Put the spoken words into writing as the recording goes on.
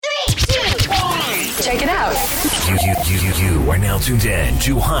check it out. You are now tuned in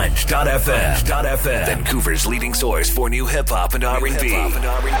to Hunt.fm. Vancouver's leading source for new hip-hop and R&B. Hey,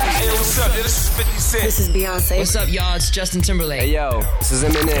 what's up? This is 50 Cent. This is Beyonce. What's up, y'all? It's Justin Timberlake. Hey, yo, this is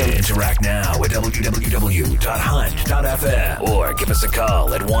Eminem. Interact now at www.hunt.fm or give us a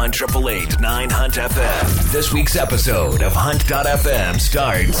call at 1-888-9-HUNT-FM. This week's episode of Hunt.fm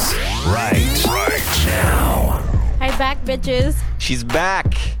starts right now. Hi, back, bitches. She's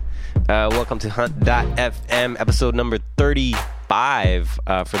back. Welcome to Hunt.fm, episode number 35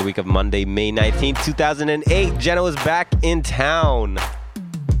 for the week of Monday, May 19th, 2008. Jenna is back in town.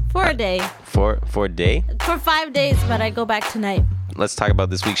 For a day. For a day? For 5 days, but I go back tonight. Let's talk about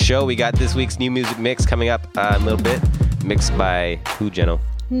this week's show. We got this week's new music mix coming up in a little bit. Mixed by who, Jenna?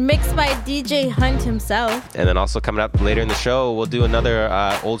 Mixed by DJ Hunt himself. And then also coming up later in the show, we'll do another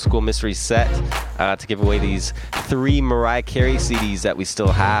old school mystery set to give away these 3 Mariah Carey CDs that we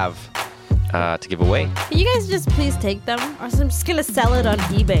still have to give away. Can you guys just please take them? Or I'm just going to sell it on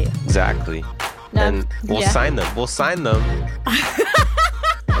eBay. Exactly. No, and we'll sign them. We'll sign them.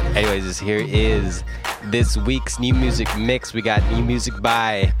 Anyways, here is this week's new music mix. We got new music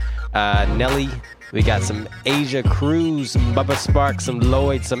by Nelly. We got some Asia Cruz, some Bubba Sparks, some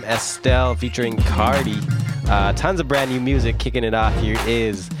Lloyd, some Estelle featuring Cardi. Tons of brand new music. Kicking it off, here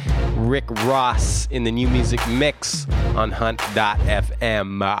is Rick Ross in the new music mix on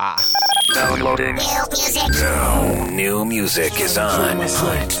Hunt.fm. Downloading. Now, new music is on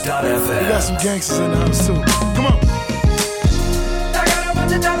Hunt.fm. We got some gangsters in the house too. Come on. I got a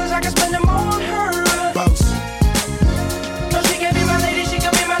bunch of dollars, I can spend them on her. Bounce. No, she can be my lady, she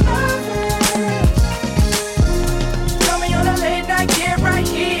can be my lover. Call me on a late night, get right,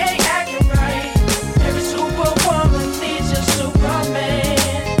 he ain't acting right. Every superwoman needs a Superman.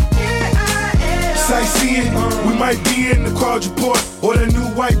 Yeah, I am. Sightseeing, we might be in the quadruport or the new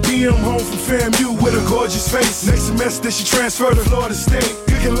white BM home from FAMU with a gorgeous face. Next semester she transferred to Florida State.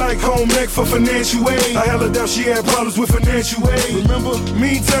 Cooking like home ec for financial aid. I held her down, she had problems with financial aid. Remember?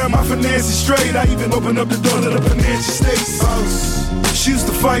 Meantime, my finances straight. I even opened up the door to the financial states. She used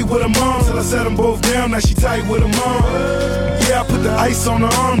to fight with her mom till I set them both down. Now she tight with her mom. Yeah, I put the ice on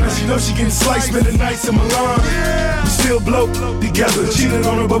her arm. Now she know she getting sliced, spending nights in Milan. We still blow together. Cheated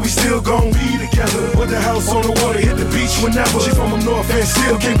on her, but we still gon' be together. Put the house on the water, hit the beach whenever. She from up north and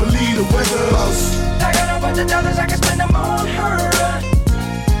still can't believe the weather. I got a bunch of dollars, I can spend them on her.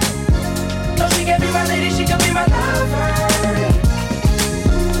 No, she can be my lady, she can be my lover.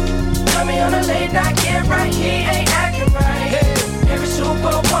 Call me on a late night, get right, he ain't acting right. Every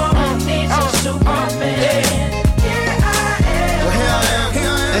superwoman needs a Superman. Yeah, I am. Well, here I am,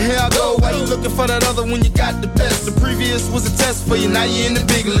 and here I go. Why you looking for that other when you got the best? The previous was a test for you, now you're in the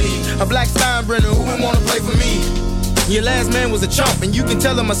big league. A black Steinbrenner, who would wanna play for me? Your last man was a chump, and you can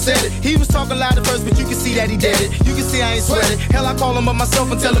tell him I said it. He was talking loud at first, but you can see that he did it. You can see I ain't sweat it. Hell, I call him up myself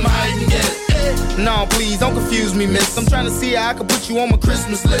and tell him I ain't get it. No, please, don't confuse me, miss. I'm trying to see how I can put you on my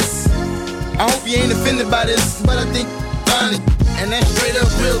Christmas list. I hope you ain't offended by this, but I think funny. And that's straight up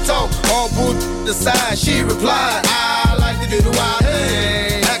real talk. All bull aside, she replied, I like to do the wild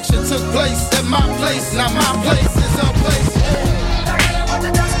thing. Action took place at my place, now my place is her place. I got a bunch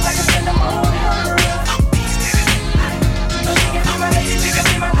of dollars, I can spend them on her. No, she can be my lady, she can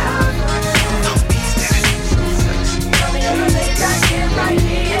be my lover. Call me on a late night, get right,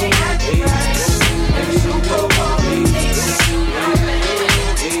 he ain't acting right. Every superwoman needs a Superman.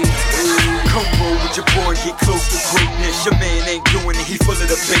 Come roll with your boy, get close to greatness. Your man ain't doing it, he full of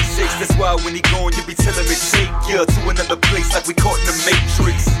the basics. That's why when he gone, you be telling me take you to another place like we caught in the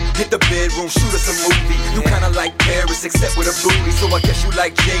Matrix. Hit the bedroom, shoot us a movie. You kinda like Paris, except with a booty. So I guess you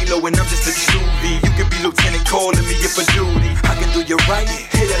like J-Lo and I'm just a juvie. You can be lieutenant calling me if for duty. I can do you right,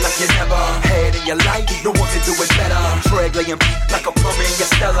 hit it like you never had in your life. No one can do it better. Drag laying like a plumber in your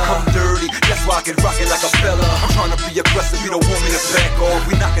Stella. I'm dirty, that's why I can rock it like a fella. I'm trying to be aggressive, you don't want me to back off.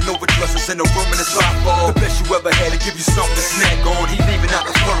 We knocking over dresses in the room and it's live ball. The best you ever had to give you something to snack on. He leaving out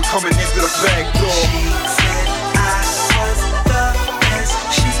the firm, coming in through the back door. She said I was the best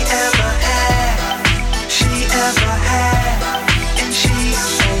she ever had. She ever had. And she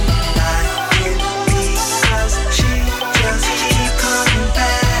ain't lying because she just keep coming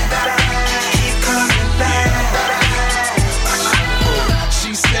back. Keep coming back.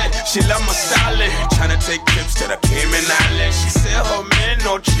 She said she love my style, tryna take trips to the Cayman Islands. She said her man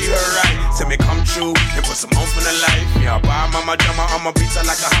don't treat her right. Tell me come true and put some hope in her life. Yeah, buy mama drama, I'ma beat her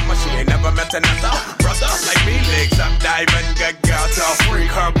like a hammer. She ain't never met another brother like me. Legs up, diving, good girl to a freak.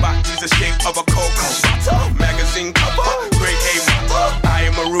 Her body's the shape of a cocoa butter. Magazine cover, grade A mother. I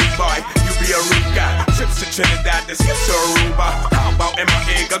am a rude boy, you be a rude guy. Trips to Trinidad, this hips to Aruba. How about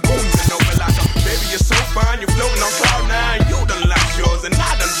MIA, goons and over like a baby, you're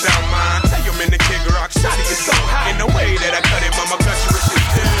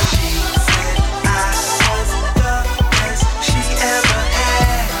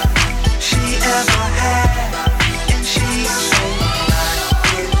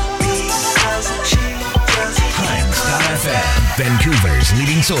Vancouver's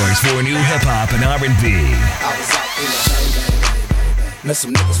leading source for new hip-hop and R&B. I was out in the hay, baby. Met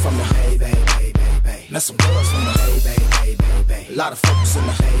some niggas from the hay, baby. Met some girls from the hay, baby. A lot of folks in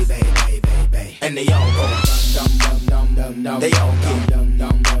the hay, baby. And they all go dum dum dum dum dum. They all get dum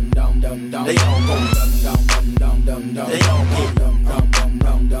dum dum dum dum dum. They all go dum dum dum dum dum dum. They all get dum dum dum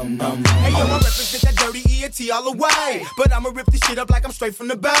dum dum dum. Hey yo, I represent that dirty ENT all the way. But I'ma rip this shit up like I'm straight from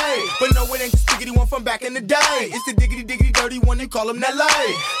the bay. But no, it ain't the stickity one from back in the day. It's the diggity diggity dirty one, they call him LA.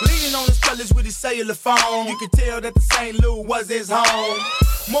 Leaning on his colors with his cellular phone. You can tell that the St. Louis was his home.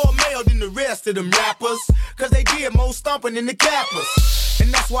 More male than the rest of them rappers, cause they did more stomping than the cappers.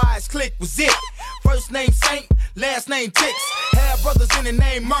 And that's why his clique was it. First name Saint, last name Tix. Had brothers in the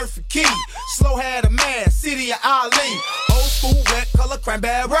name Murphy Key. Slow had a man, City of Ali. Old school wet color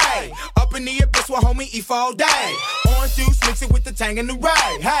cranberry. Up in the abyss with homie E all day. Orange juice, mix it with the tang and the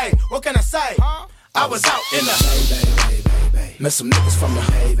ray. Hey, what can I say? I was out in the hay, baby. Met some niggas from the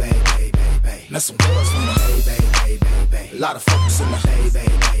hay, baby. Met some girls from the hay, baby. A lot of folks in the hay,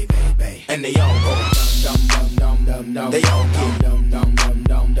 baby. And they all go dum dum dum dum dum. They all get dum dum dum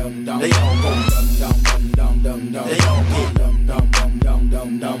dum dum dum. They all go dum dum dum dum dum dum. They all get dum dum dum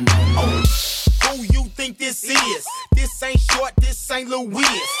dum dum dum. Oh, who you think this is? This ain't short, this ain't Louis.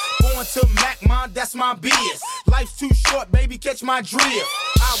 Going to Mac, man, that's my biz. Life's too short, baby, catch my drift.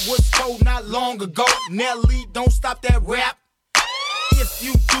 I was told not long ago, Nelly, don't stop that rap. If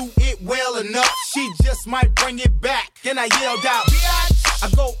you do it well enough, she just might bring it back. Then I yelled out, bitch. I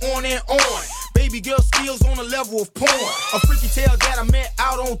go on and on. Baby girl skills on the level of porn. A freaky tale that I met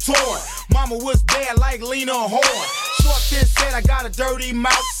out on tour. Mama was bad like Lena Horne. Short kid said I got a dirty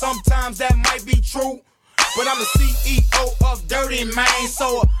mouth. Sometimes that might be true, but I'm the CEO of Dirty Man,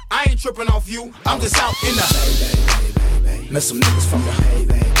 so I ain't tripping off you. I'm just out in the hay, baby. Met some niggas from the hay,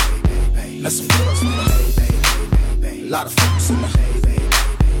 baby. Met some girls from the hay, baby. A lot of folks in the hay, baby.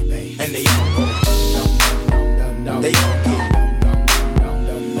 And they all go dum dum dum dum. They all get dum dum dum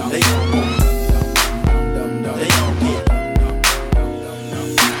dum dum. They all go dum dum dum. They all get dum dum dum dum.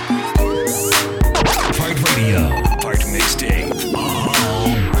 Part radio, part mixtape.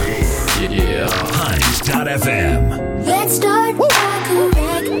 Yeah. Punch.fm. Let's start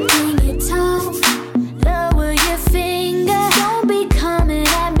correcting your tone. Lower your finger. Don't be coming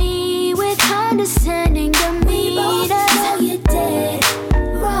at me with condescending demeanor. So you did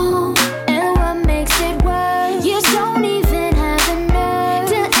wrong. And what makes it worse, you don't even have the nerve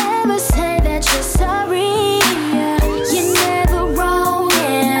to ever say that you're sorry. You're never wrong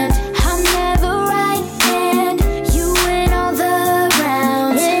and I'm never right. And you win all the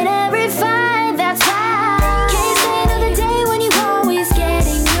rounds in every fight, that's why. Can't say another day when you always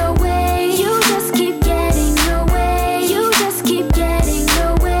getting your way. You just keep getting your way. You just keep getting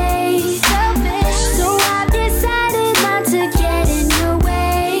your way. Selfish, so I've decided not to get in your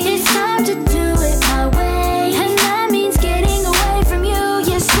way. It's time to do it my way, and that means getting away from you.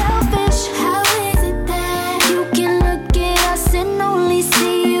 You're selfish. How is it that you can look at us and only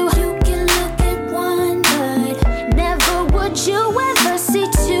see you? You can look at one, but never would you ever see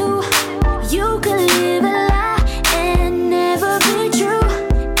two. You could live a lie and never be true.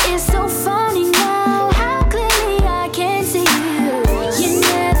 It's so funny now how clearly I can see you. You're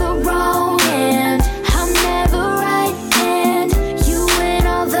never wrong and I'm never right. And you win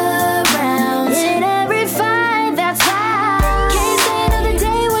all the rounds in every fight, that's why. Can't say another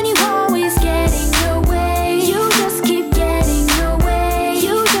day when you always getting your way. You just keep getting your way.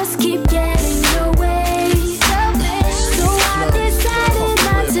 You just keep getting your way. Selfish, so I decided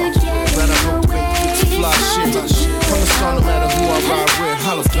not to get in your way. Fly shit. From the start, no matter who I ride with,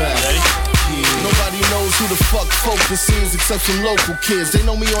 holla back. Nobody knows who the fuck Focus is except some local kids. They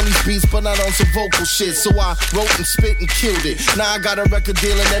know me on these beats, but not on some vocal shit. So I wrote and spit and killed it. Now I got a record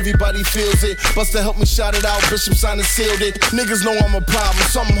deal and everybody feels it. Busta helped me shout it out, Bishop signed and sealed it. Niggas know I'm a problem,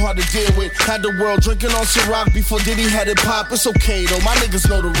 something hard to deal with. Had the world drinking on Ciroc before Diddy had it pop. It's okay though, my niggas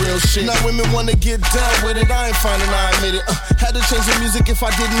know the real shit. Now women wanna get down with it, I ain't finding I admit it. Had to change the music if I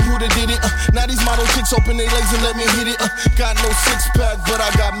didn't, who'da did it? Now these model chicks open their legs and let me hit it. Got no six pack, but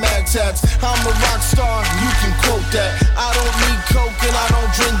I got mad tats. I'm a rock star, you can quote that. I don't need coke and I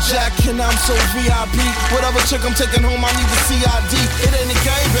don't drink Jack, and I'm so VIP. Whatever chick I'm taking home, I need the CID. It ain't a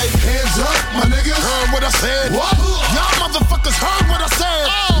game, baby. Hands up, my niggas. Heard what I said. What? Y'all motherfuckers heard what I said.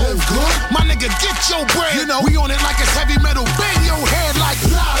 Live good. My nigga, get your bread. You know, we on it like it's heavy metal. Bang your head like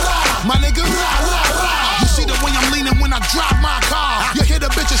rah, rah. My nigga, rah, rah, rah. You see the way I'm leaning when I drive my car. You hear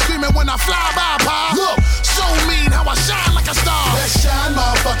the bitches screaming when I fly by, pa. Look, so mean how I shine like a star. Let's shine,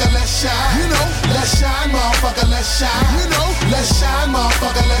 motherfucker, let's shine. You know, let's shine, motherfucker, let's shine. You know, let's shine,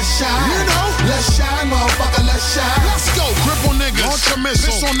 motherfucker, let's shine. You know, let's shine, motherfucker, let's shine. Let's go, grip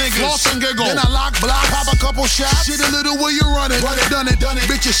niggas. Floss and giggle. Then I lock, block, pop a couple shots. Shit a little where you running. Done it.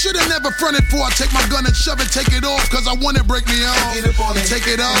 Bitches shoulda never fronted before I take my gun and shove it, take it off, cause I want it, break me off. Take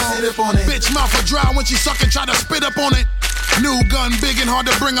it off. Bitch mouth a dry when she suck and try to spit up on it. New gun, big and hard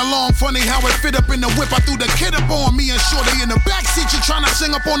to bring along. Funny how it fit up in the whip. I threw the kid up on me and Shorty in the backseat. You tryna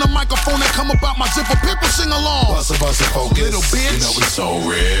sing up on the microphone and come about my zipper. People sing along. Bust a focus. Little bitch. You know it's so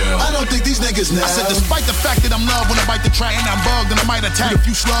real. I don't think these niggas know. I said despite the fact that I'm loved when I bite the track and I'm bugged and I might attack. With a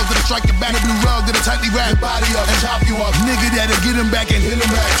few slugs that'll strike your back. A blue rug that'll tightly wrap your body up and chop you up. Nigga that'll get him back and hit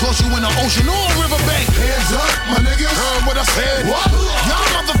him back. Toss you in the ocean or a riverbank. Hands up, my niggas. Heard what I said. What? Y'all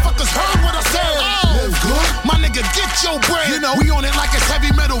motherfuckers heard what I said. Live good. My nigga, get your bread. You know, we on it like it's heavy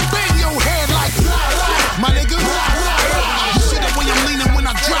metal. Bang your head like my nigga. You see that when I'm leaning when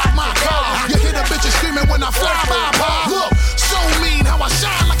I drive my car. You hear the bitches screaming when I fly by. Look, so mean how I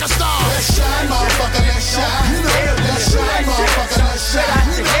shine like a star. Let's shine, motherfucker, let's shine. You know, let's shine, motherfucker, let's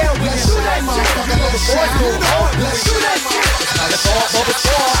shine. You know, let's shine, motherfucker, let's shine. You know, let's do that shit.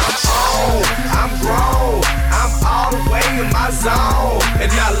 I'm grown, I'm all the way in my zone.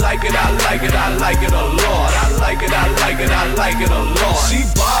 And I like it a lot. I like it a lot. She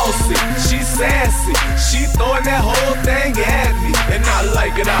bossy, she sassy, she throwing that whole thing at me. And I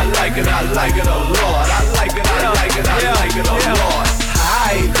like it a lot. I like it a lot.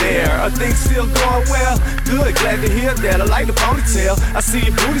 Hi there, are things still going well? Good, glad to hear that. I like the ponytail. I see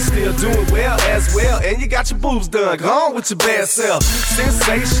your booty still doing well as well. And you got your boobs done. Go on with your bad self.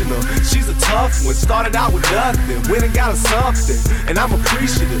 Sensational, she's a tough one. Started out with nothing, went and got her something. And I'm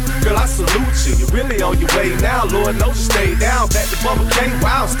appreciative, girl, I salute you. You're really on your way now, Lord knows you stay down. Back to Bubba K,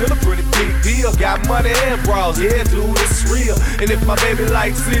 wow, still a pretty big deal. Got money and bras, yeah, dude, it's real. And if my baby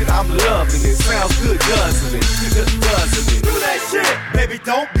likes it, I'm loving it. Sounds good, doesn't it? Doesn't it? Do that shit. Baby,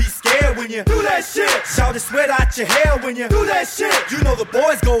 don't be scared when you do that shit. Shout the sweat out your hair when you do that shit. You know the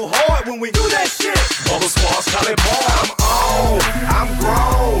boys go hard when we do that shit. Bubba Sparks, call it ball. I'm on, I'm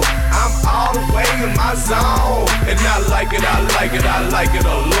grown, I'm all the way in my zone. And I like it a lot. I like it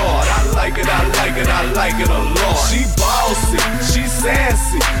a lot. She bossy, she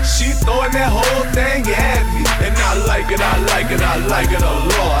sassy, she throwing that whole thing at me. And I like it a lot. I like it a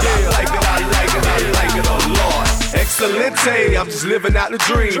lot. Excelente, I'm just living out the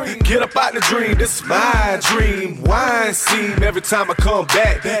dream. Get up out the dream, this is my dream. Wine scene, every time I come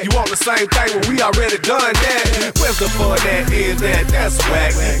back. You want the same thing when we already done that. Where's the fun at? Is that's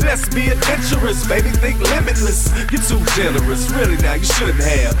whack. Let's be adventurous, baby, think limitless. You're too generous, really now, you shouldn't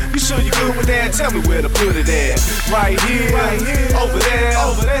have. You sure you good with that? Tell me where to put it at. Right here, over there,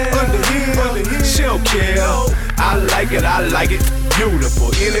 under here, she don't care. I like it,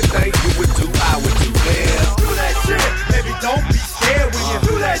 beautiful. Anything you would do, I would do well. Do that shit, baby, don't be scared when you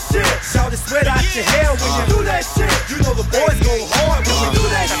do that shit. Shout the sweat out your hair when you do that shit. You know the boys go hard when we do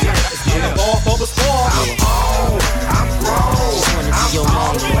that shit. It's gonna ball, Bubba Sparks. I'm on, I'm grown, I'm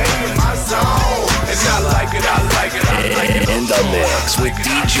all the way in my zone. And I like it. In the mix with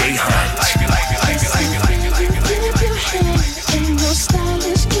DJ Hunt. In your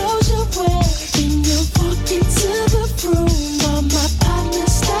stylish clothes you wear, when you walk into the room, all my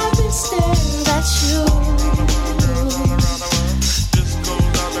partners stop and stare at you.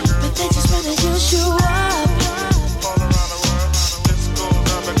 But they just wanna use you up.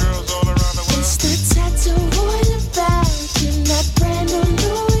 It's the tattoo on your back and that brand new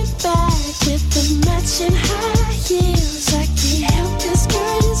Louis bag with the matching high heels. I can't help this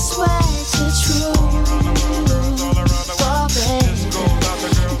girl is swag so true.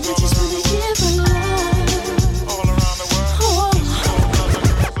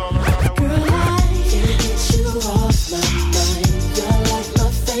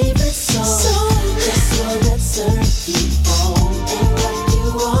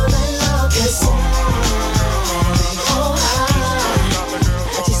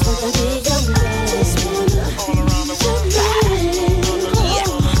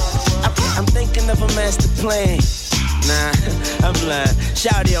 Plan. Nah, I'm lying.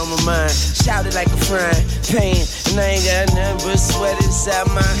 Shout it on my mind. Shout it like a frying pan. And I ain't got nothing but sweat inside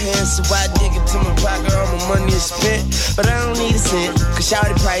my hands. So I dig into my pocket, all my money is spent. But I don't need a cent, cause shout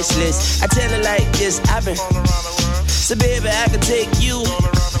it priceless. I tell it like this, I've been. So baby, I can take you.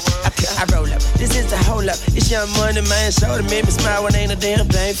 I roll up, this is the hold up. It's young money, man. Shoulda made me smile when ain't a damn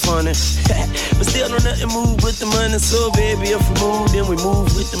thing funny. But still don't nothing move with the money. So baby, if we move, then we move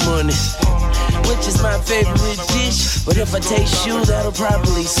with the money. Which is my favorite dish. But if I taste you, that'll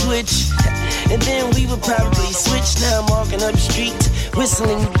probably switch. And then we would probably switch. Now I'm walking up the street,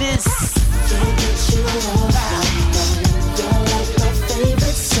 whistling this. Can't get you off my mind. You're like my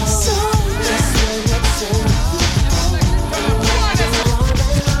favorite song. Just when it's in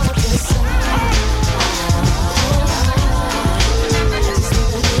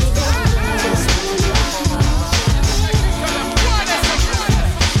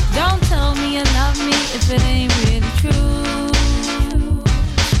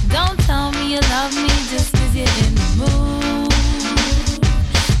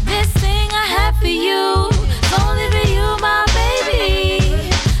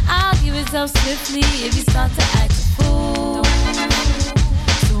yourself swiftly if you start to act a fool.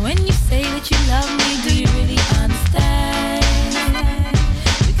 So when you say that you love me, do you really understand?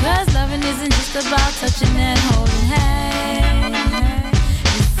 Because loving isn't just about touching and holding hands.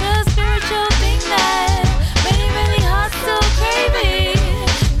 It's a spiritual thing that many, many hearts still craving.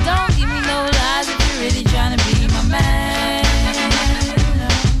 Don't give me no lies if you're really trying to be my man.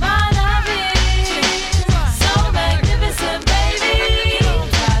 My love is so magnificent, baby.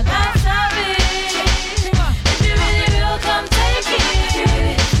 That's love it. If you really will, come take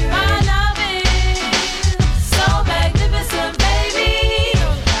it. My love is so magnificent, baby.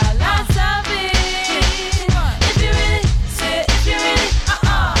 That's love it. If you really, if you really,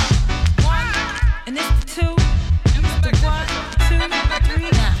 and it's the two, and it's the 1, 2, 3.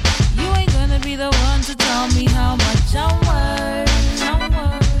 Now, you ain't gonna be the one to tell me how much I'm worth.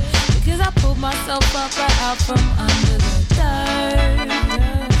 Because I pulled myself up right out from under the dirt.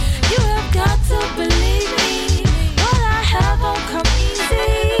 You have got to believe me. What I have won't come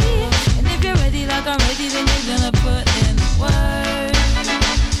easy. And if you're ready like I'm ready, then you're gonna put in the work.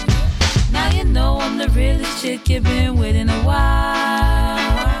 Now you know I'm the realest chick, you've been waiting a while.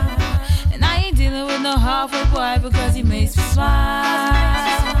 And I ain't dealing with no halfway boy because he makes me smile.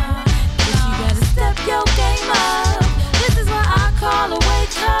 Guess you gotta step your game up. This is what I call a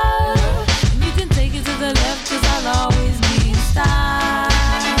wake up. And you can take it to the left cause I'll always be in style.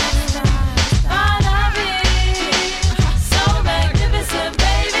 My love is so magnificent,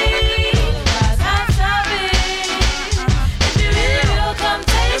 baby. That's love it. If you really will, come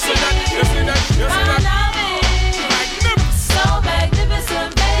take it. My love is so magnificent,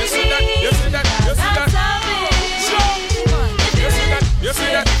 baby. That's love it. You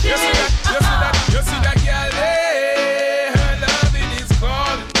see that girl there? Her loving is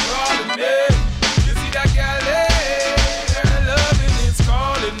calling me. You see that girl there? Her loving is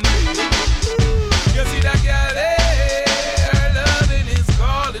calling me. You see that girl there? Her loving is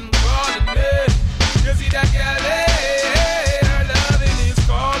calling me. You see that girl there? Her loving is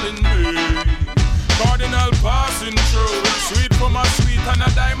calling me. Cardinal passing through, sweet for my sweet and a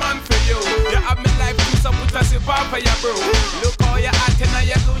diamond for you. You have me life too, so put a sip on for ya, bro. Look how you acting and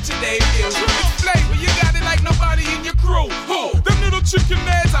you Gucci debut. It's flavor, you got it like nobody in your crew. Oh, them little chicken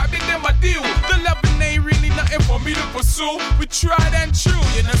heads, I think them a deal. The loving ain't really nothing for me to pursue. We tried and true,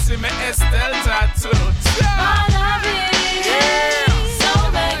 you know, see me Estelle tattoo. My love is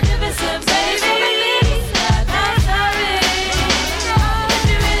so magnificent, baby. That's love it. If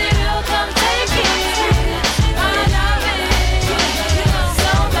you really will, come take it. My love is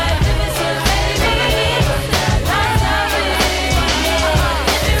so magnificent, baby. That's love it.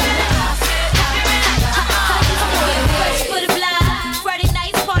 Fresh for the block. Friday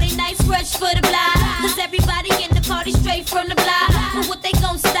nights, party nights, fresh for the block. Cause everybody in the party straight from the block. But what they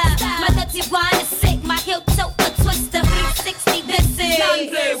gon' stop? My dirty wine is sick. My heel toe a twister. 360 this is.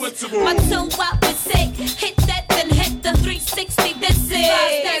 My toe out is sick. Hit that then hit the 360 this is.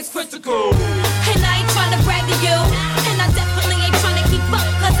 That's critical. And I ain't tryna brag to you. And I definitely ain't tryna keep up.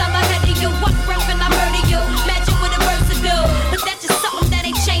 Cause I'm ahead of you. One breath and I murder you. Imagine what a verse to do. But that's just something that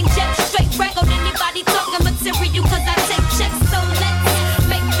ain't changed yet. Straight brag on anybody talking material. Cause I take checks. So let's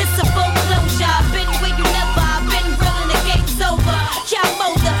make this a full closure. I've been where you never. I've been real and the game's over. Yeah, I'm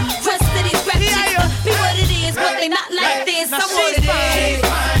older. Rest of these rap chicks. Be what it is. But they not like this. I'm what it is.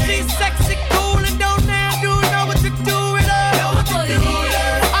 She's sexy, cool, and don't now do know what to do with her.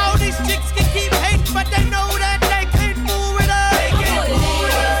 All these chicks can keep hating, but they know that they can't fool with her.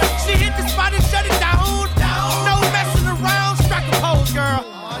 She hit the spot and shut it down. No messing around. Strike a pose, girl.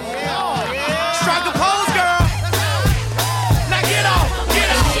 Strike a pose, girl. Now get off, get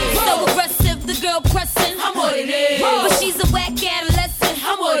off. So aggressive, the girl pressing. I'm what it is. But she's a whack adolescent.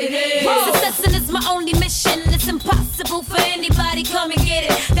 I'm what it is. Success is my only mission. It's impossible for anybody come and get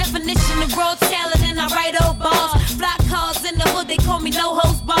it. Definition of raw talent and I write old bars. Fly cars in the hood, they call me no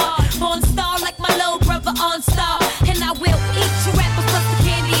host bar. Born star like my little brother on star. And I will eat you rappers plus the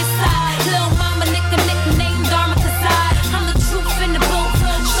candy inside. Little mama nickname Dharma Kasai. I'm the truth in the booth.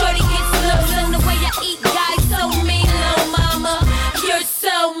 Shorty gets loose and the way I eat guys so mean. Little mama, you're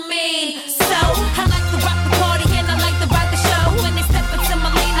so mean. So I like to rock the party and I like to rock the show. When they step into my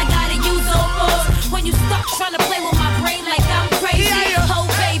lane, I gotta use all fours. When you start trying to play with my brain like I'm crazy, oh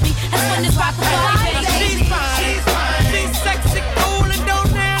baby, that's when it's rock the party, baby. She's fine. She's sexy, cool, and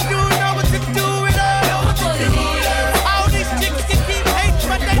don't now do know what to do with her. All these chicks can keep hating,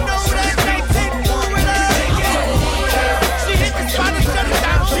 but they know that they can't fool with her. She hit the spot and shut it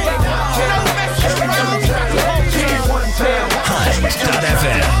down. No messing around.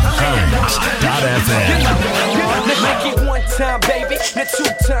 Hunt.fm. Hunt.fm. Make it one time, baby, then two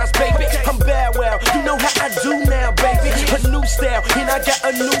times, baby. I'm I got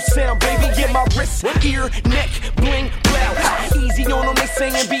a new sound, baby. Yeah, my wrist, ear, neck, bling, blow. Easy on them, they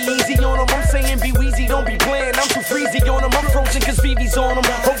saying be easy on them. I'm saying be wheezy, don't be playing. I'm too freezy on them. I'm frozen cause VV's on them.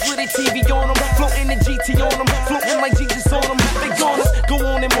 Hopefully they TV on them. Floating the GT on them. Floating like Jesus on them. They gone us, go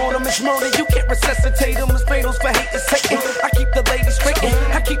on and on them. It's murder, you can't resuscitate them. It's fatals for haters hating. I keep the ladies straightin'.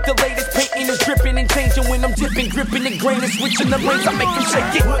 I keep the latest painting. It's dripping and changing when I'm dipping, gripping the grain and switching the lanes. I make them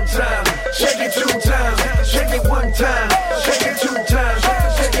shake it. One time, shake it 2 times. Shake it 1 time, shake it 2 times.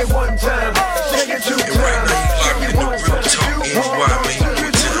 Shake it 1 time, shake it 2 times. Shake it 1 time, shake it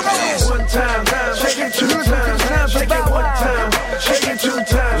 1 time, shake it 2 times. Shake it 1 time, shake it 2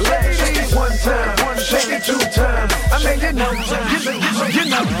 times. Shake it 1 time, shake it 2 times. I mean, you know.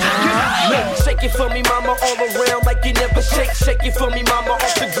 Shake it for me, mama, all around like you never shake. Shake it for me, mama,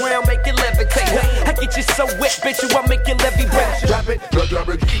 off the ground, make it levitate. I get you so wet, bitch, I make you levy back. Drop it.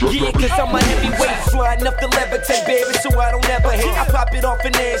 Yeah, cause I'm a heavyweight, fly enough to levitate, baby, so I don't ever hate. I pop it off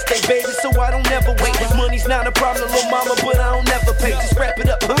and then stay, baby, so I don't ever wait. Money's not a problem, little mama, but I don't never pay. Just wrap it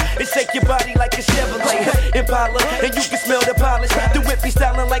up, and shake your body like a Chevrolet Impala, and you can smell the polish. The whip be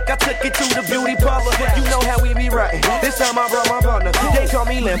styling like I took it to the beauty parlor. You know how we be riding. This time I brought my partner. They call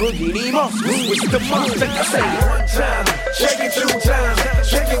me Lamborghini Monster. What's the monster? I say it 1 time, shake it 2 times.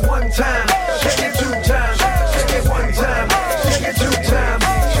 Shake it 1 time, shake it 2 times. Shake it 1 time, shake it 2 times.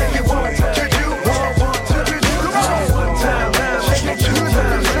 Shake it 1 time, shake it 1 time, shake it 2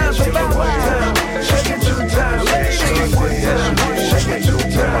 times. Shake it 1 time, shake it 2 times. Shake it 1 time, shake it 2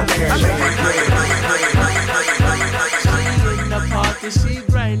 times. In the party, she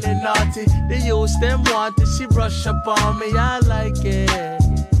grinding naughty. The youths them want it, she brush up on me. I like it,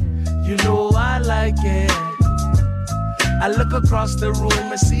 you know I like it. I look across the room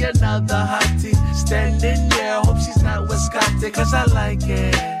and see another hottie standing there. Hope she's not with Scotty, cause I like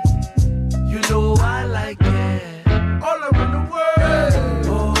it. You know I like it. All around the world.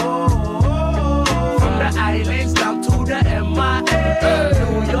 Oh, from the islands down to the MIA.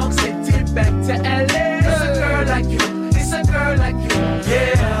 New York City back to LA. It's a girl like you. It's a girl like you.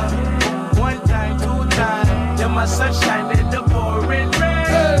 Yeah. 1 time, 2 times. You're my sunshine in the pouring rain.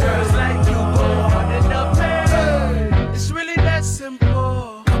 Girls like you go hard in the pain. It's really that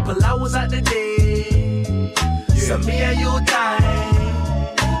simple. Couple hours out the day. So me and you time.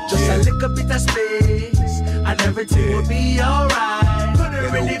 Just a little bit of space. And everything will be alright.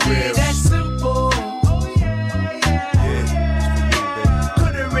 Couldn't really be that simple. Oh yeah.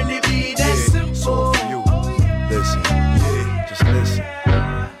 Couldn't really be that simple. Listen, just listen.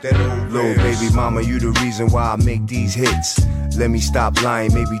 Little baby mama, you the reason why I make these hits. Let me stop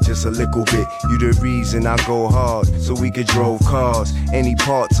lying, maybe just a little bit. You the reason I go hard, so we could drove cars. Any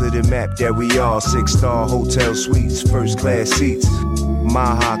parts of the map that we are. 6-star hotel suites, first class seats.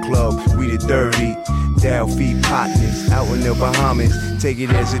 Maha Club, we the dirty. Delphi partners, out in the Bahamas. Take it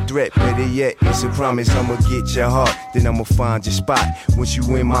as a threat, better yet, it's a promise. I'ma get your heart, then I'ma find your spot. Once you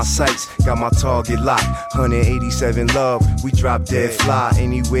in my sights, got my target locked. 187 love, we drop dead fly.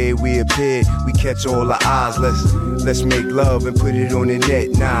 Anywhere we appear, we catch all the eyes. Let's make love and put it on the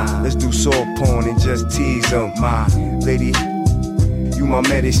net. Nah, let's do soft porn and just tease them. My lady, you my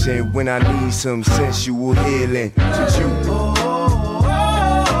medicine when I need some sensual healing. Just you.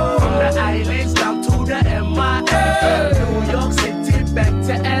 From the islands down to the MIA. New York City back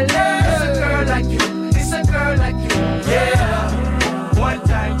to LA. It's a girl like you. It's a girl like you. Yeah. 1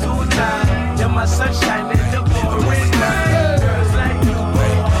 time, 2 times. You're my sunshine in the pouring rain. Girls like you.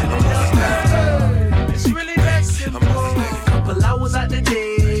 It's really that simple. Couple hours out the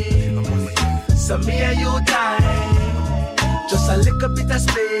day. So me and you time. Just a little bit of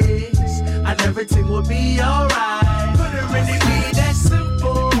space. And everything will be alright. Couldn't really be that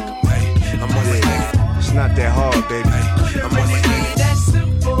simple. It's not that hard, baby. I'm on it. You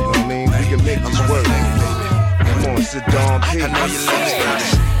know what I mean? We can make this work. Come on, sit down, P. I know you love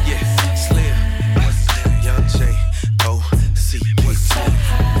stylish. Yeah, Slim. What's his name? Young J. O.C. What's his name?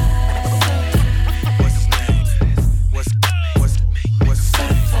 What's his name? What's his name? What's his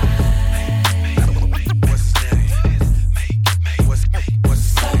name? What's his name?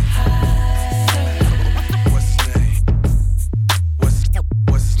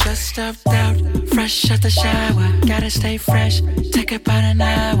 Just stepped out, fresh out the shower. Gotta stay fresh, take about an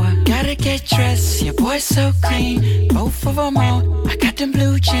hour. Gotta get dressed, your boy's so clean. Both of them on, I got them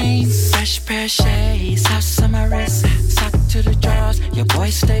blue jeans. Fresh pair of shades, house on my wrist. Sock to the drawers, your boy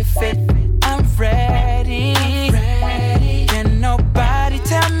stay fit. I'm ready, can nobody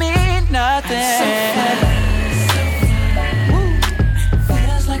tell me nothing.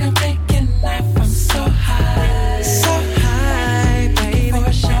 Feels like I'm taking off, I'm so high. So high, baby. For a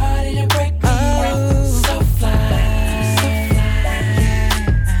shawty to break me off. So fly,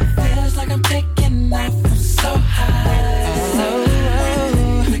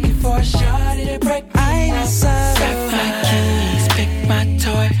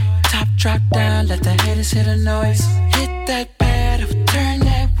 just hear the noise. Hit that pedal, turn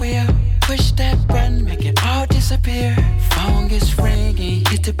that wheel. Push that button, make it all disappear. Phone gets ringing,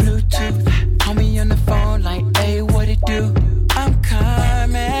 hit the Bluetooth. Call me on the phone like, hey, what it do? I'm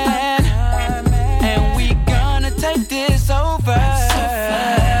coming, and we gonna take this over.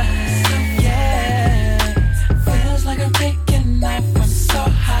 Yeah, feels like I'm taking off. I'm so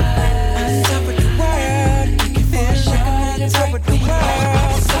high, on top of the world. You can feel like I'm on top of the world.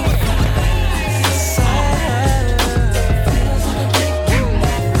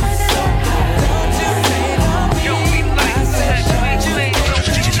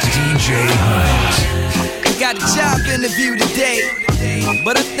 Got a job interview today,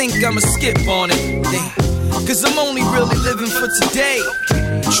 but I think I'ma skip on it. Cause I'm only really living for today.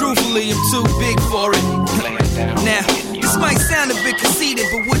 Truthfully, I'm too big for it. Now, this might sound a bit conceited,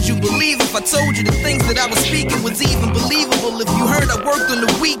 but would you believe if I told you the things that I was speaking was even believable? If you heard I worked on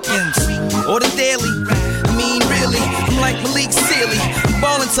the weekends or the daily, I mean really, I'm like Malik Sealy. I'm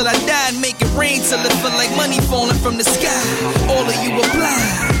ballin' till I die and make it rain till it feel like money falling from the sky. All of you are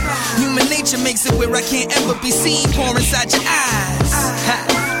blind. Human nature makes it where I can't ever be seen, pour inside your eyes.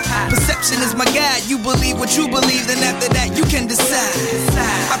 Perception is my guide. You believe what you believe, then after that you can decide.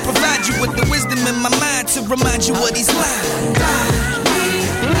 I provide you with the wisdom in my mind to remind you of these lines.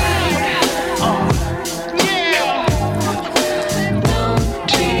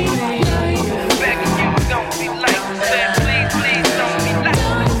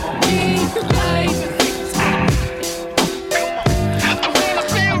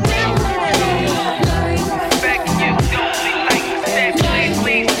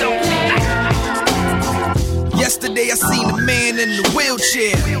 Yesterday I seen a man in the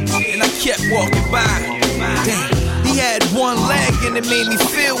wheelchair, and I kept walking by. Damn, he had one leg and it made me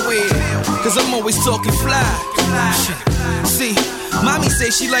feel weird, cause I'm always talking fly. See, mommy say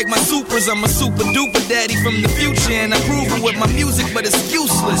she like my supers, I'm a super duper daddy from the future, and I prove it with my music, but it's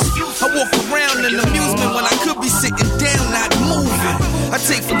useless. I walk around in amusement when I could be sitting down, not moving. I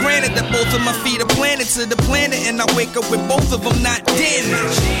take for granted that both of my feet are planted to the planet, and I wake up with both of them not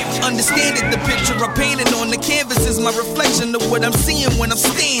damaged. Understand it, the picture I painted on the canvas is my reflection of what I'm seeing when I'm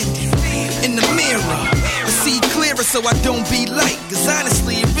standing in the mirror. I see clearer so I don't be light, cause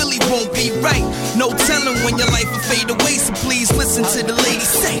honestly it really won't be right. No telling when your life will fade away, so please listen to the lady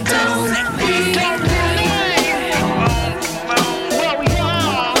say, don't be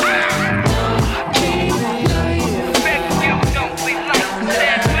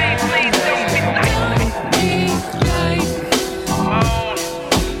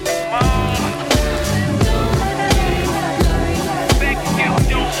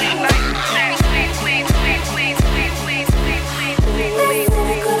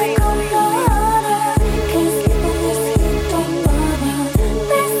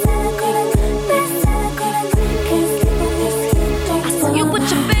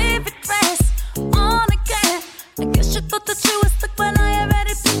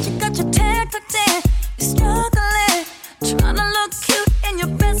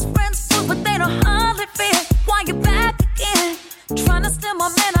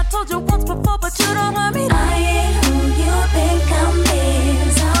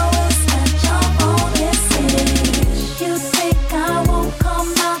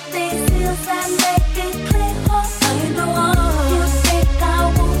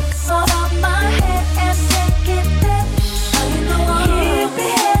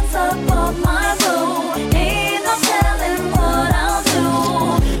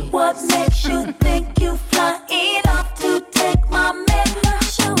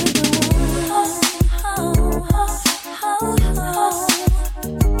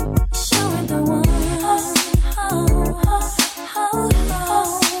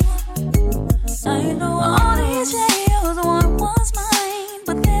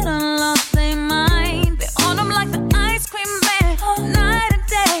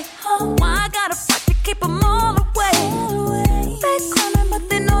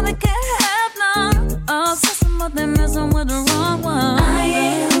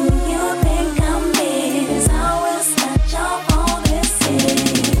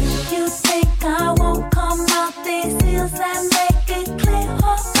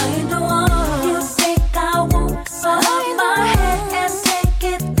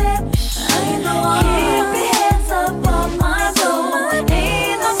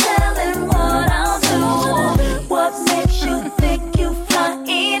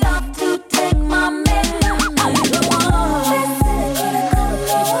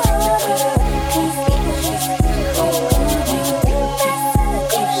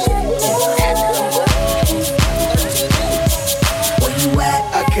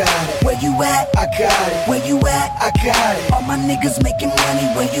got it. All my niggas making money,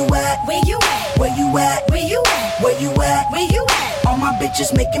 where you at? Where you at? Where you at? Where you at? Where you at? Where you at? All my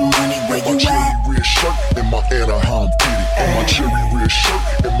bitches making money, where you at? My cherry red shirt and my Anaheim fitted. And my cherry red shirt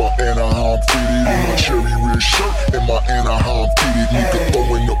and my Anaheim fitted. And my cherry red shirt and my Anaheim fitted. Nigga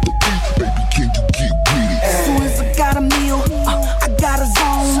throwing up the beat, baby, can you get with it? As soon as I got a meal, I got a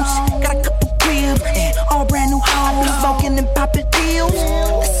zone. Got a couple cribs and all brand new hoes. Smoking and popping pills.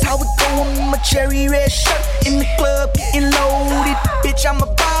 That's how it go. I'm a cherry red shirt in the club getting loaded. Bitch, I'm a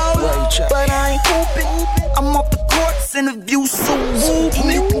baller, but I ain't hooping. I'm off the courts and the view so whoop.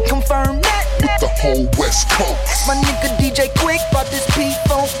 You can confirm that with the whole West Coast. My nigga DJ Quick brought this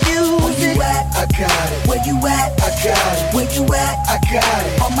P-Funk music. Where you at? I got it. Where you at? I got it. Where you at? I got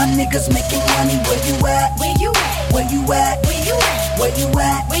it. All my niggas making money. Where you at? Where you at? Where you at? Where you at? Where you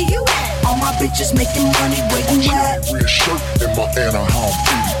at? Where you at? All my bitches making money. Where you at? My cherry red shirt and my Anaheim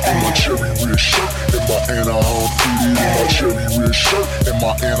fitted. And my cherry red shirt and my Anaheim fitted. And my cherry red shirt and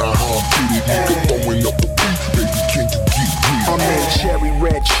my Anaheim fitted. Nigga throwing up the beat, baby, can you get with it? I'm in cherry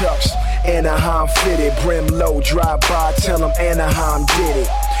red chucks, Anaheim fitted, brim low, drive by, tell them Anaheim did it.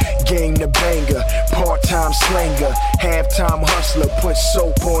 Game the banger, part-time slanger, halftime hustler, put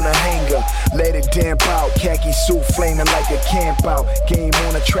soap on a hanger. Let it damp out, khaki suit flaming like a camp out. Game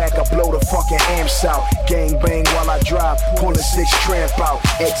on the track, I blow the fucking amps out. Gang bang while I drive, pull a 6 tramp out.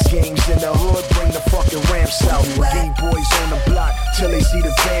 X games in the hood, bring the fucking ramps out. D-boys on the block, till they see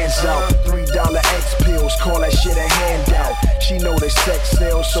the vans out. $3 X pills, call that shit a handout. She know the sex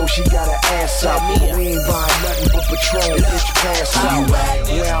sells, so she got her ass out. We ain't buying nothing but Patron, bitch, pass out.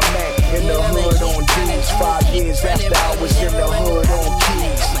 Where I'm at, in the hood on D's. 5 years after I was in the hood on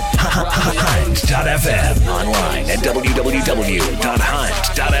keys. Hunt.fm. Online at www.hunt.fm.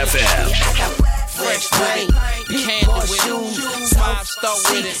 Fresh paint, candy with it, 5-star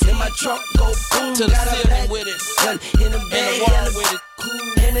with it. In my trunk, go boom, to the ceiling with it, in the wall with it.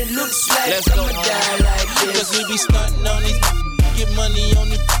 And it looks like let's go die like this. Cause we be stunting on these, get money on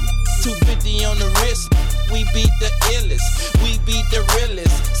these, 250 on the wrist. We beat the illest, we beat the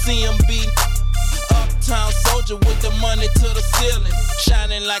realest. CMB, uptown soldier with the money to the ceiling.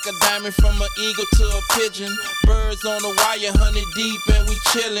 Shining like a diamond from an eagle to a pigeon. Birds on the wire, 100 deep and we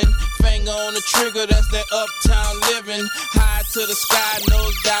chillin'. Finger on the trigger, that's that uptown living. High to the sky,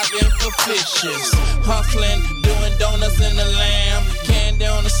 nose diving for fishes. Hustling, doing donuts in the lamb. Candy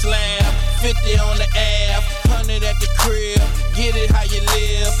on the slab, 50 on the ab, 100 at the crib. Get it how you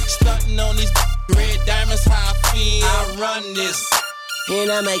live. Stunting on these red diamonds, how I feel. I run this. And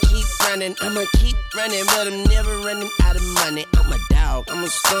I'ma keep running, but I'm never running out of money. I'm a dog, I'm a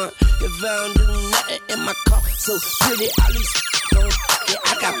stunt. If I don't do nothing in my car, so pretty, all these don't. Yeah,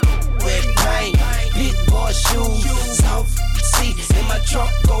 I got red paint, big boy shoes, soft seats in my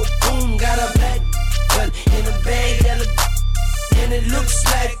trunk, go boom. Got a black gun in a bag, yellow, and it looks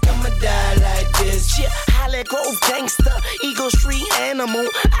like I'ma die like this. Shit, Holly Grove gangster, Eagle Street animal.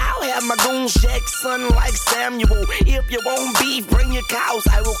 I'll have my goons Jackson like Samuel. If you won't beef, bring your cows,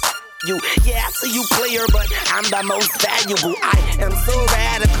 I will you. Yeah, I see you player, but I'm the most valuable. I am so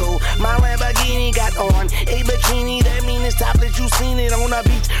radical. My Lamborghini got on a bikini. That mean it's topless. You seen it on the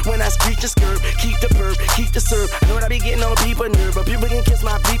beach when I screech and skirt. Keep the perp, keep the serve. I know that I be getting on people nerve, but people can kiss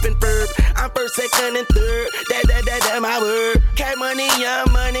my peeping verb. I'm first, second, and third. That my word. Cat money,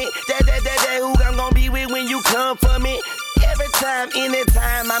 young money. That who I'm gonna be with when you come for me. Every time,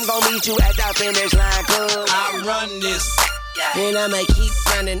 anytime, I'm gonna meet you at the finish line, cuz I run this. And I'ma keep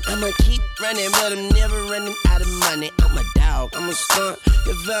running, but I'm never running out of money. I'm a dog, I'm a stunt.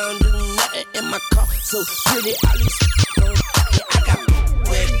 If I don't do nothing in my car, so pretty, all these don't. Yeah, I got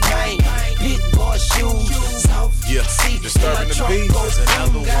red paint, big boy shoes, soft seats. Disturbing the beat is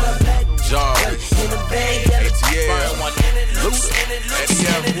another one. Jarvis, ATL, Luda,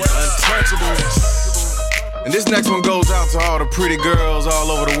 Untouchables. And this next one goes out to all the pretty girls all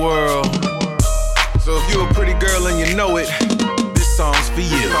over the world. So if you're a pretty girl and you know it, this song's for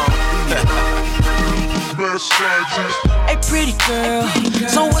you. Hey pretty girl,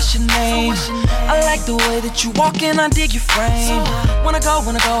 so what's your name? I like the way that you walk and I dig your frame. Wanna go,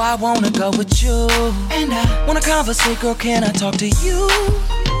 I wanna go with you. And I wanna conversate, girl, can I talk to you?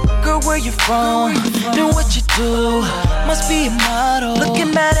 Girl, where you from? And what you do? Must be a model,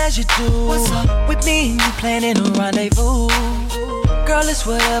 looking bad as you do. With me and you planning a rendezvous. Girl, it's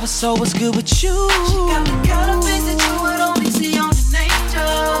whatever, so what's good with you? She got the kind of things that you would only see on an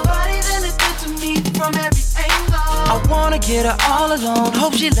angel. Body that is good to me from every angle. I wanna get her all alone,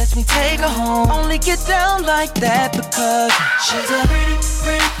 hope she lets me take her home. Only get down like that because she's a pretty,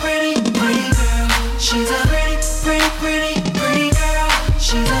 pretty, pretty, pretty girl. She's a pretty, pretty, pretty, pretty girl.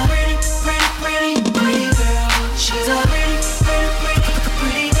 She's a pretty, pretty, pretty, pretty girl. She's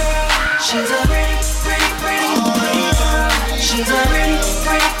pretty,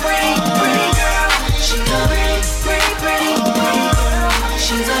 pretty, pretty, pretty girl. She's a pretty, pretty, pretty, pretty girl.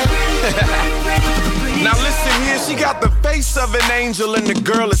 She's a pretty, pretty, pretty, pretty. Now listen here, she got the face of an angel and the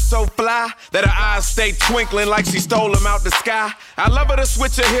girl is so fly that her eyes stay twinkling like she stole them out the sky. I love her to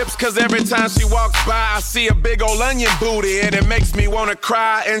switch her hips cause every time she walks by I see a big old onion booty and it makes me wanna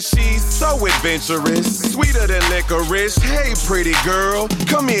cry. And she's so adventurous, sweeter than licorice. Hey pretty girl,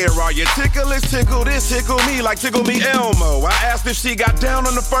 come here, are you ticklish? Tickle this, tickle me like tickle me Elmo. I asked if she got down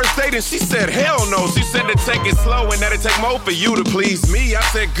on the first date and she said hell no. She said to take it slow and that it take more for you to please me. I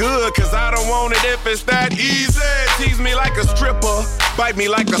said good cause I don't want it if it's that easy. Tease me like a stripper, bite me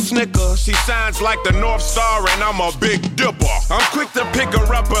like a snicker. She shines like the North Star and I'm a big dipper. I'm quick to pick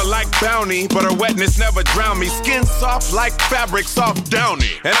her up like Bounty, but her wetness never drown me. Skin soft like fabric, soft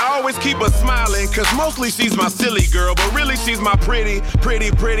downy. And I always keep her smiling, cause mostly she's my silly girl, but really she's my pretty,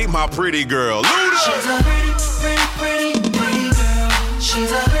 pretty, pretty, my pretty girl. Luda! She's a pretty, pretty, pretty, pretty girl.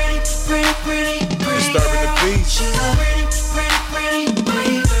 She's a pretty, pretty, pretty, pretty Disturbing the peace. She's a pretty, pretty, pretty,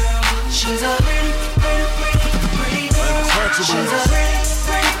 pretty girl. She's a pretty, pretty, pretty, pretty girl. She's a pretty,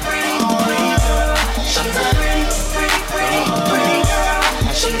 pretty, pretty, pretty girl. She's a pretty, pretty, pretty, pretty girl.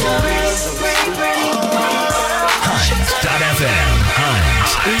 She's a pretty, pretty, pretty, pretty girl. Hines.fm.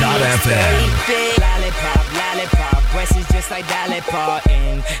 Hines.fm. Lollipop, lollipop, breasts is just like Dolly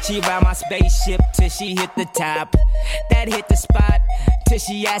Parton. She ride my spaceship till she hit the top. That hit the spot till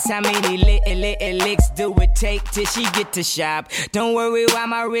she asks how many licks do it take till she get to shop. Don't worry why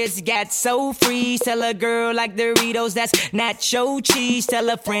my wrist got so free. Tell a girl like Doritos, that's nacho cheese. Tell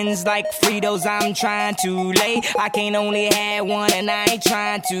her friends like Fritos, I'm trying to lay. I can't only have one and I ain't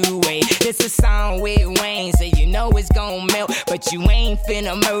trying to wait. It's a song with Wayne, so you know it's gon' melt. But you ain't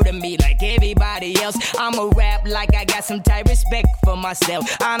finna murder me like everybody else. I'ma rap like I got some type respect for myself.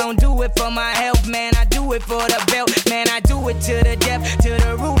 I don't do it for my health, man, I do it for the belt. Man, I do it to the depth, to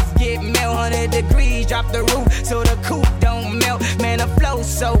the roof. Get melt 100 degrees, drop the roof so the coupe don't melt. Man, the flow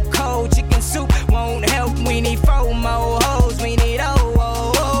so cold, chicken soup won't help. We need 4 more hoes, we need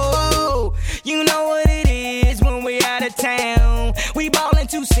oh. You know what it is when we out of town. We ballin'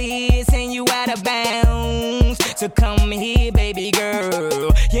 2 seats and you out of bounds. So come here, baby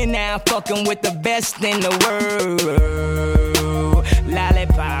girl. You're now fucking with the best in the world.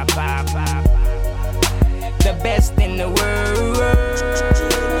 Lollipop, pop, pop. The best in the world.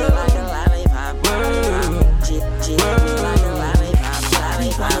 Like a lollipop. Like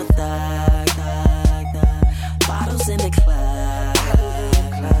a lollipop. Bottles in the club.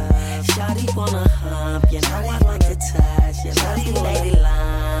 Shawty wanna hump, you know I like to touch. You Shawty lady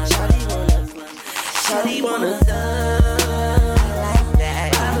long. Shawty wanna thumb. Like that.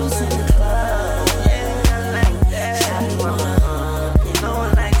 Bottles in the club. Yeah, like that. Shawty wanna hump, you know I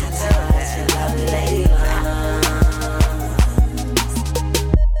like to touch. You lady long.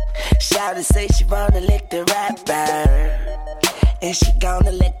 Shawty say she wanna lick the rapper. And she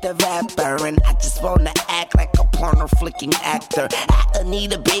gonna lick the rapper. And I just wanna act like a porno flicking actor. I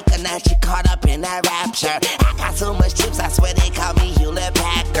need a baker, now she caught up in that rapture. I got so much chips, I swear they call me Hewlett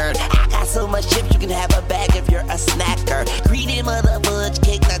Packard. I got so much chips, you can have a bag if you're a snacker. Greedy mother fudge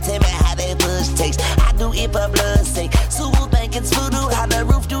cake, now tell me how that fudge tastes. I do it for blood's sake. So think it's voodoo, how the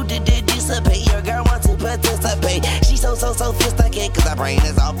roof do dissipate. Your girl wants to participate. She so sophisticated, cause her brain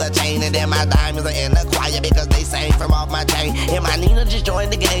is off the chain. And then my diamonds are in the choir because they sang from off my chain. And my Nina just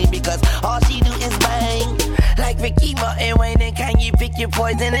joined the game because all she do is bang. Like Ricky Martin, Wayne, and can you pick your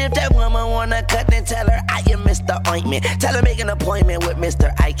poison? If that woman wanna cut, then tell her I am Mr. Ointment. Tell her make an appointment with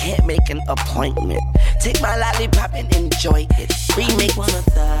Mr. I can't make an appointment. Take my lollipop and enjoy it. Remake one of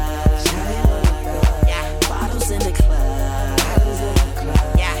the bottles in the club.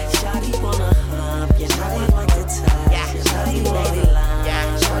 Shawty wanna hump, you know I like to touch. Shawty lady long.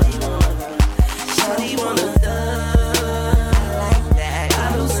 Shawty wanna thumb like that.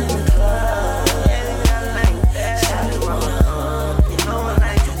 Bottles in the club. Shawty wanna hump, you know I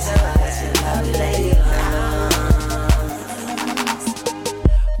like to touch. Shawty lady long.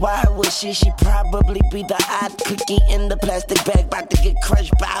 Why would she probably be the odd cookie in the plastic bag, about to get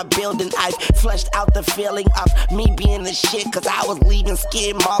crushed by a building. I've flushed out the feeling of me being the shit, cause I was leaving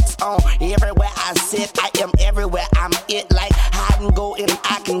skid marks on everywhere I sit. I am everywhere, I'm it like hide and go, and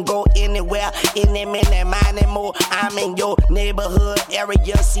I can go anywhere. Any minute, mine and more. I'm in your neighborhood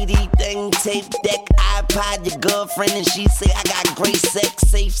area, CD thing, tape deck, iPod, your girlfriend, and she say I got great sex.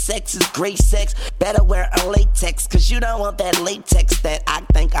 Safe sex is great sex. Better wear a latex, cause you don't want that latex that I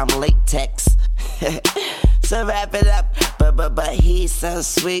think I'm latex. So wrap it up, but he's so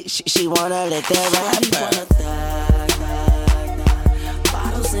sweet. She wanna lick that rapper. She wanna thug.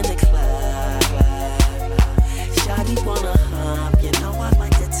 Bottles in the club. Shawty wanna hump, you know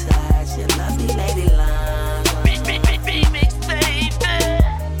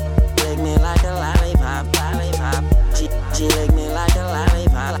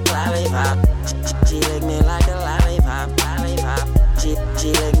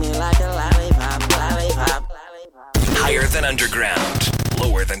She lick me like a lollipop, lollipop. Higher than underground,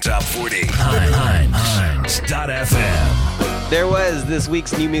 lower than top 40. Hunt.fm. There was this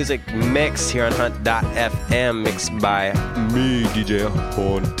week's new music mix here on Hunt.fm, mixed by me, DJ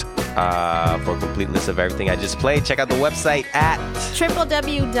Hunt. For a complete list of everything I just played, check out the website at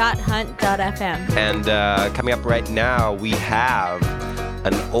www.hunt.fm. And coming up right now, we have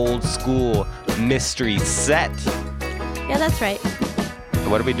an old school mystery set. Yeah, that's right.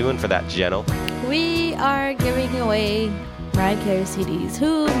 What are we doing for that, Jenno? We are giving away Mariah Carey CDs.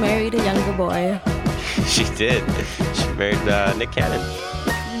 Who married a younger boy? She did. She married Nick Cannon.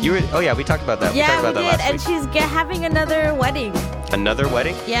 You were? Oh yeah, we talked about that. Yeah, we talked about we that did, last and week. she's having another wedding. Another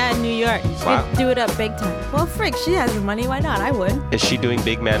wedding? Yeah, in New York. She's Wow. gonna do it up big time. Well, frick, she has the money. Why not? I would. Is she doing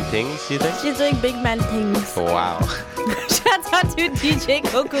Big Man Tings, you think? She's doing Big Man Tings. Wow. Shouts out to DJ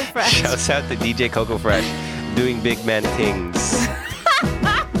Coco Fresh. Shouts out to DJ Coco Fresh doing Big Man Tings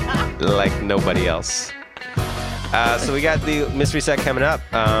like nobody else. So we got the mystery set coming up.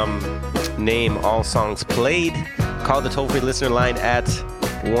 Name all songs played. Call the toll-free listener line at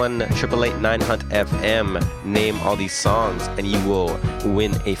 1-888-9-HUNT-FM. Name all these songs, and you will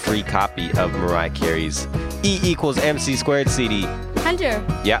win a free copy of Mariah Carey's E=MC² CD. Hunter.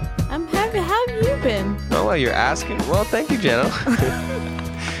 Yeah. I'm happy. How have you been? Oh, well, you're asking. Well, thank you, Jenno.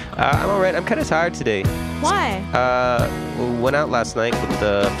 I'm all right. I'm kind of tired today. Why? Went out last night with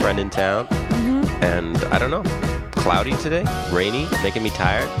a friend in town, and I don't know. Cloudy today, rainy, making me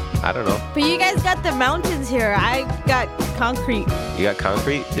tired. I don't know. But you guys got the mountains here. I got concrete. You got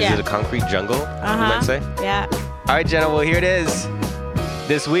concrete? Is Yeah. it a concrete jungle, you might say? Yeah. All right, Jenna, well, here it is.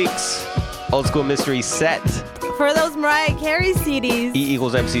 This week's Old School Mystery Set. For those Mariah Carey CDs.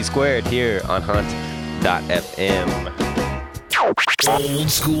 E=MC² here on Hunt.fm.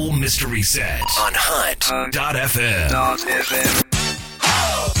 Old School Mystery Set on Hunt.fm.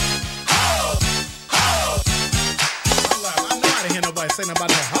 Say nothing about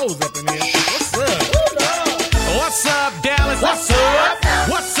no hoes up in here. What's up? What's up, Dallas? What's up?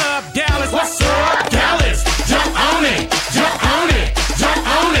 What's up, Dallas? What's up, Dallas? Jump on it, jump on it, jump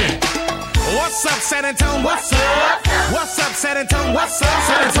on it. What's up, San Antonio? What's up? What's up, San Antonio? What's up,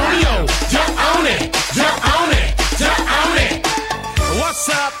 San Antonio? Jump on it, jump on it, jump on it. What's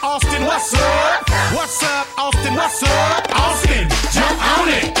up, Austin? What's up? What's up, Austin? What's up, Austin? Jump on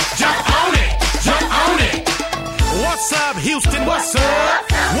it, jump on it, jump on it. What's up, Houston? What's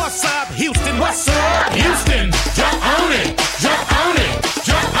up? What's up, Houston? What's up, Houston? Jump on it, jump on it,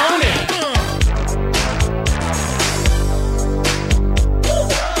 jump on it.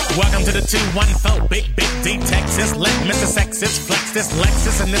 Welcome to the 214, Big D, Texas. Let Mr. Sexist flex this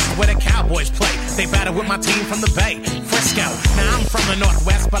Lexus, and this is where the Cowboys play. They battle with my team from the Bay, Frisco. Now I'm from the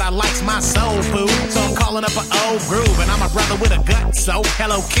Northwest, but I likes my soul food, so I'm calling up an old groove, and I'm a brother with a gut, so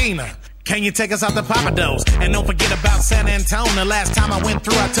hello, Keena. Can you take us out to Papados? And don't forget about San Antonio. The last time I went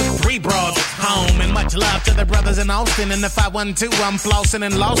through, I took 3 broads home. And much love to the brothers in Austin. And if I wasn't too, I'm flossing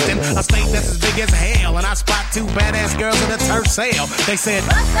and lost in a state that's as big as hell. And I spot 2 badass girls at a turf sale. They said,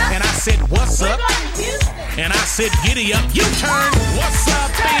 and I said, what's up? And I said, giddy up, you turn. What's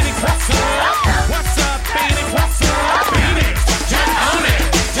up, Phoenix? What's up? What's up, Phoenix? What's up, Phoenix? Jump on it,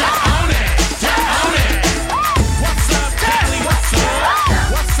 jump on it, jump on it. What's up, Cali? What's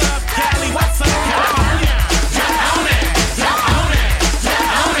up? What's up, Cali? What's up, California? Jump on it, jump on it,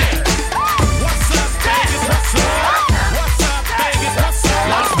 jump on it. What's up, Vegas? What's up? What's up, Vegas? What's up,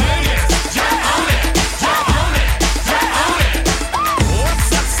 Las Vegas? Jump on it, jump on it, jump on it.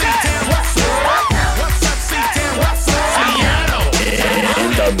 What's up, C-Town? What's up? What's up, C-Town? What's up, Seattle?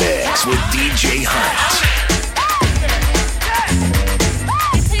 In the mix with DJ Hunt.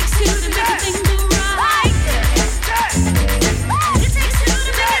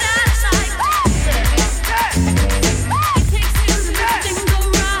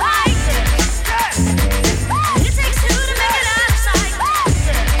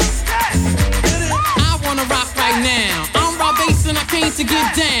 To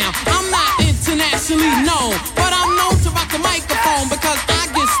get down, I'm not internationally known, but I'm known to rock the microphone because I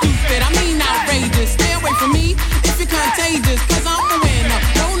get stupid, I mean outrageous. Stay away from me if you're contagious, cause I'm a winner,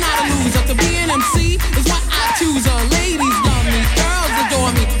 no not a loser. To be an MC is what I choose. Ladies love me, girls adore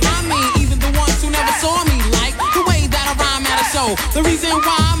me, I mean even the ones who never saw me, like the way that I rhyme at a show. The reason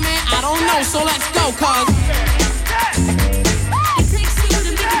why, man, I don't know, so let's go, cause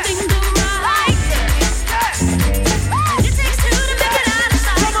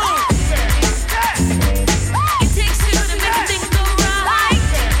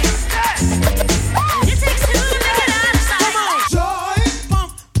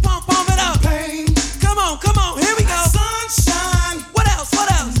What else?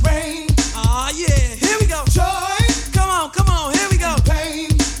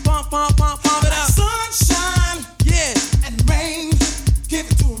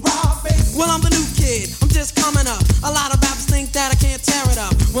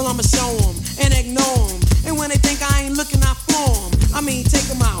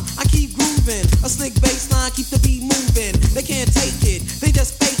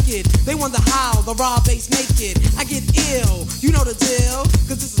 the raw bass make it. I get ill, you know the deal.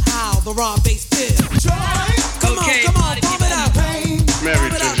 Cause this is how the raw bass feels. Come on, pump it up. Mary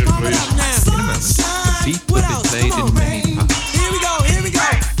Ginger, please. Sunshine. The beat would be played in many parts. Here we go.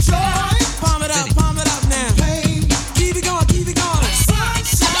 Pump it up now. Keep it going.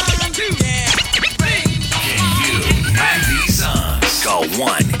 Sunshine. Yeah. Can you name these songs? Call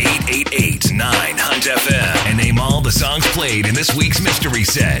 1-888-9-HUNT-FM and name all the songs played in this week's mystery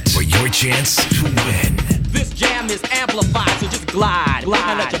set for your chance to win. This jam is amplified, so just glide. And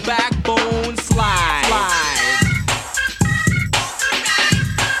let your backbone slide.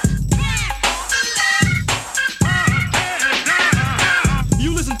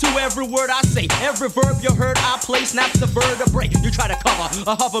 You listen to every word I say, every verb you heard I play, snaps the vertebrae. You try to cover,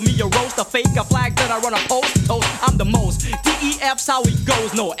 hover me, a roast, a fake, a flag, then I run a post, toast, I'm the most. DEF's how it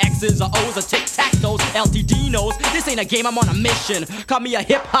goes, no X's or O's or tic-tac-toes, LTD knows, this ain't a game, I'm on a mission. Call me a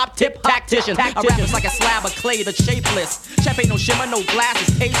hip-hop tip-tactician. A rapper's like a slab of clay that's shapeless. Champagne no shimmer, no glass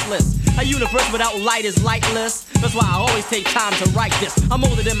is tasteless. A universe without light is lightless. That's why I always take time to write this. I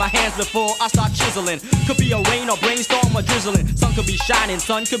mold it in my hands before I start chiseling. Could be a rain or brainstorm or drizzling. Sun could be shining,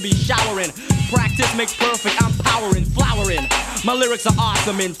 sun could be showering. Practice makes perfect, I'm powering, flowering. My lyrics are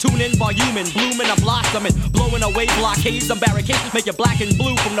awesome and tuning, voluming, blooming, I'm blossoming. Blowing away blockades and barricades. Make you black and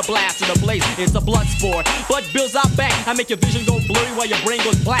blue from the blast to the blaze. It's a blood sport, but builds out back. I make your vision go blurry while your brain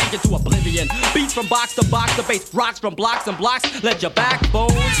goes blank into oblivion. Beats from box to box, the bass rocks from blocks and blocks. Let your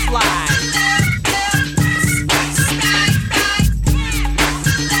backbone slide.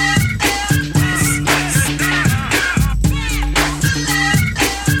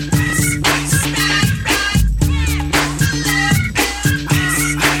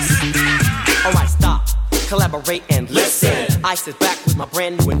 Alright, stop, collaborate and listen. I sit back with my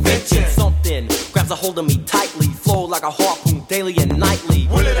brand new invention. Something grabs a hold of me tightly, flow like a harpoon daily and nightly.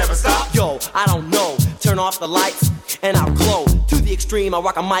 Will it ever stop? Yo, I don't know. Turn off the lights and I'll glow. To the extreme, I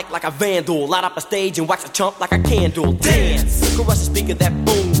rock a mic like a vandal. Light up a stage and wax a chump like a candle. Dance, crush a speaker that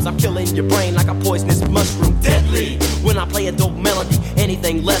booms. I'm killing your brain like a poisonous mushroom. Deadly, when I play a dope melody.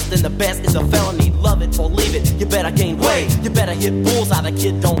 Anything less than the best is a felony. Love it or leave it, you better gain weight. You better hit bullseye, the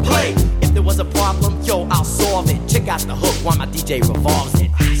kid don't play. If there was a problem, yo, I'll solve it. Check out the hook while my DJ revolves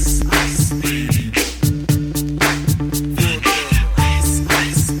it. Ice, ice,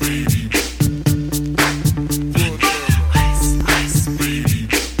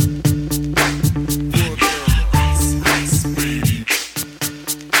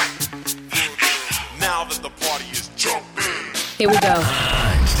 Here we go.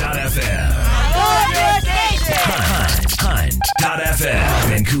 Hunt.fm. Hunt.fm.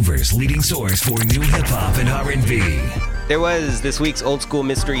 Vancouver's leading source for new hip-hop and R&B. There was this week's old school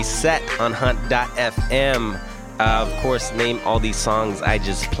mystery set on Hunt.fm. Of course, name all these songs I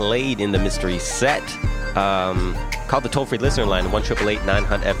just played in the mystery set. Call the toll-free listener line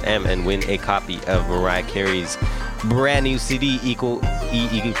 1-888-9-HUNT-FM and win a copy of Mariah Carey's brand new CD E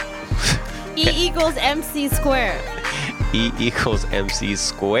equals MC squared. E equals MC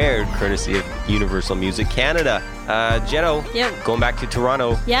squared, courtesy of Universal Music Canada. Jetto, Yep. Going back to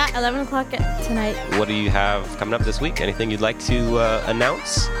Toronto. Yeah, 11 o'clock tonight. What do you have coming up this week? Anything you'd like to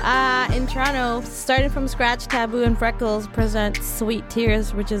announce? In Toronto, starting from scratch, Taboo and Freckles present Sweet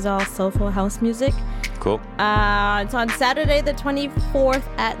Tears, which is all soulful house music. Cool. It's on Saturday the 24th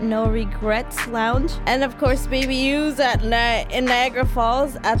at No Regrets Lounge. And of course, Baby U's in Niagara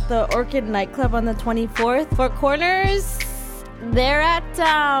Falls at the Orchid Nightclub on the 24th. Four Corners, they're at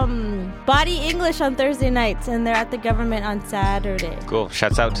Body English on Thursday nights, and they're at the Government on Saturday. Cool.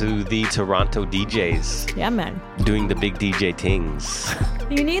 Shouts out to the Toronto DJs. Yeah, man. Doing the big DJ tings.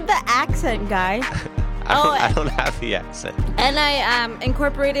 You need the accent, guy. I don't have the accent. And I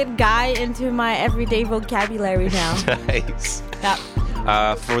incorporated guy into my everyday vocabulary now. Nice. Yep.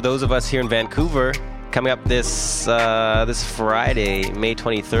 For those of us here in Vancouver, coming up this Friday, May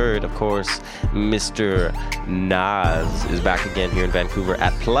 23rd, of course, Mr. Nas is back again here in Vancouver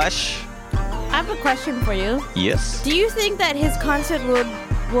at Plush. I have a question for you. Yes. Do you think that his concert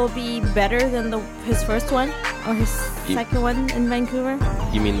will be better than his first one or his second one in Vancouver?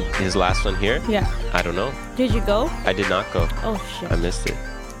 You mean his last one here? Yeah. I don't know. Did you go? I did not go. Oh, shit. I missed it.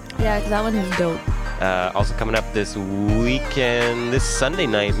 Yeah, because that one is dope. Also coming up this weekend, this Sunday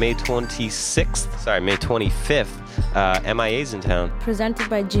night, May 25th, MIA's in town. Presented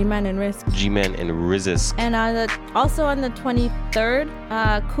by G-Man and Risk. G-Man and Rizisk. And also on the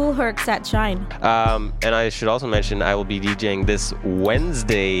 23rd, Cool Hercs at Shine. And I should also mention I will be DJing this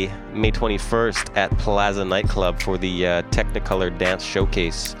Wednesday, May 21st at Plaza Nightclub for the Technicolor Dance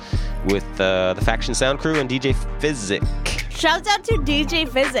Showcase with the Faction Sound Crew and DJ Physic. Shouts out to DJ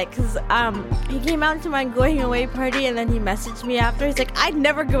Physic, because he came out to my going away party and then he messaged me after. He's like, I'd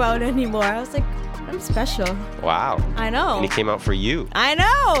never go out anymore. I was like, I'm special. Wow. I know. And he came out for you. I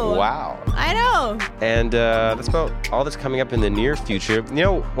know. Wow. I know. And that's about all that's coming up in the near future. You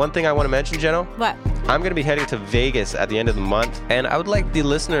know, one thing I want to mention, Jenno? What? I'm going to be heading to Vegas at the end of the month, and I would like the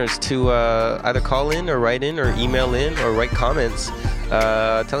listeners to either call in or write in or email in or write comments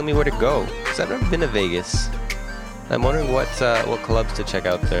telling me where to go, because I've never been to Vegas. I'm wondering what clubs to check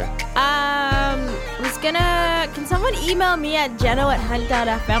out there. Can someone email me at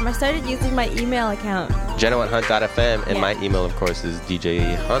jenno@hunt.fm? I started using my email account. jenno@hunt.fm, and my email, of course, is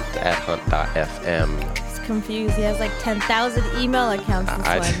djhunt@hunt.fm. He's confused. He has like 10,000 email accounts.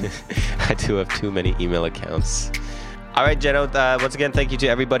 I do have too many email accounts. All right, Jenno, once again, thank you to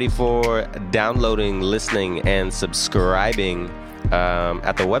everybody for downloading, listening, and subscribing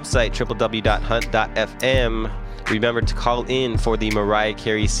at the website, www.hunt.fm. Remember to call in for the Mariah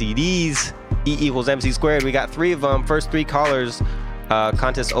Carey CDs. E=MC². We got 3 of them. First 3 callers.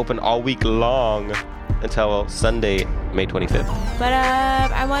 Contest open all week long until Sunday, May 25th. But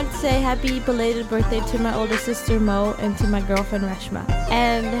I want to say happy belated birthday to my older sister Mo and to my girlfriend Reshma.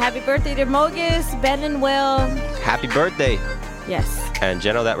 And happy birthday to Mogus, Ben, and Will. Happy birthday. Yes. And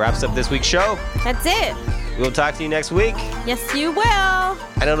Jenno, that wraps up this week's show. That's it. We'll talk to you next week. Yes, you will.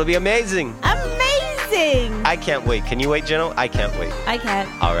 And it'll be amazing. Amazing. I can't wait. Can you wait, Jenno? I can't wait. I can't.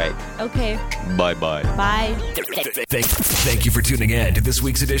 All right. Okay. Bye-bye. Bye. Thank you for tuning in to this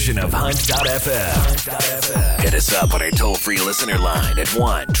week's edition of Hunt.fm. Hit us up on our toll-free listener line at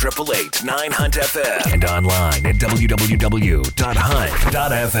 1-888-9-HUNT-FM and online at www.hunt.fm.